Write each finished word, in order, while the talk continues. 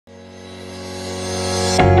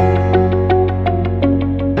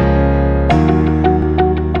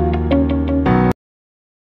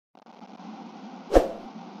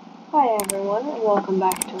welcome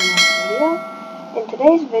back to another video. In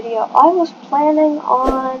today's video, I was planning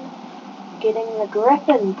on getting the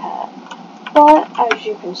Griffin pet, but as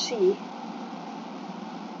you can see,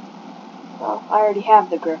 well, I already have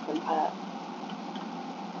the Griffin pet,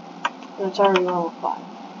 and it's already level 5.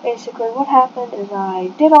 Basically, what happened is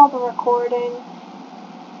I did all the recording,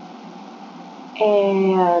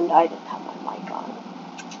 and I didn't have my mic on.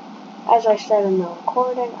 As I said in the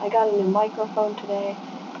recording, I got a new microphone today.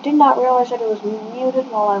 Did not realize that it was muted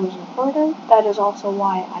while I was recording. That is also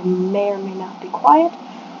why I may or may not be quiet,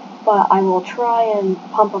 but I will try and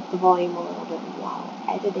pump up the volume a little bit while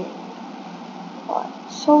editing. But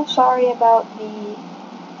so sorry about the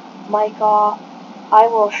mic off. I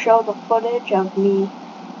will show the footage of me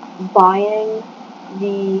buying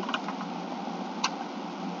the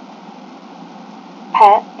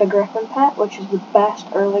pet, the Griffin pet, which is the best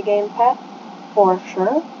early game pet for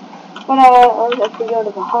sure. But if we go to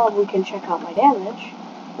the hub, we can check out my damage,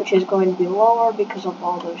 which is going to be lower because of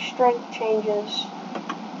all those strength changes.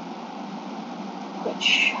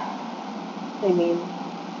 Which, I mean,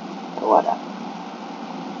 whatever.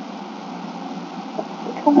 But if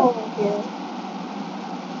we come over here,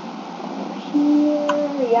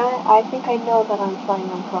 yeah, I think I know that I'm playing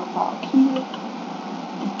on profile key.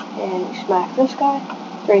 And we smack this guy,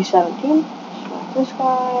 317. Smack this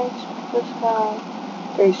guy, smack this guy.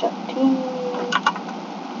 317,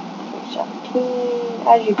 317,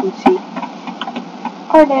 as you can see,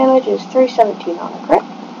 our damage is 317 on a crit,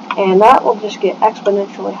 and that will just get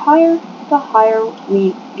exponentially higher the higher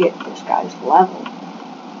we get this guy's level.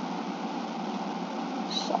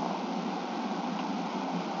 So,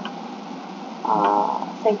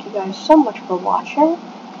 thank you guys so much for watching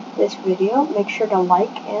this video. Make sure to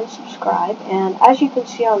like and subscribe, and as you can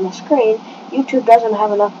see on the screen, YouTube doesn't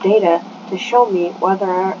have enough data to show me whether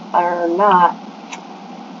or not,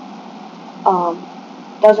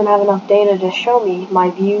 doesn't have enough data to show me my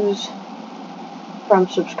views from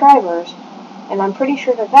subscribers, and I'm pretty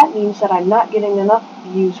sure that that means that I'm not getting enough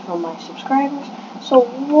views from my subscribers, so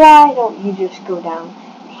why don't you just go down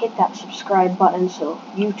and hit that subscribe button so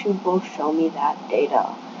YouTube will show me that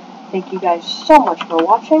data. Thank you guys so much for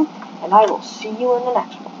watching, and I will see you in the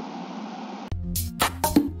next one.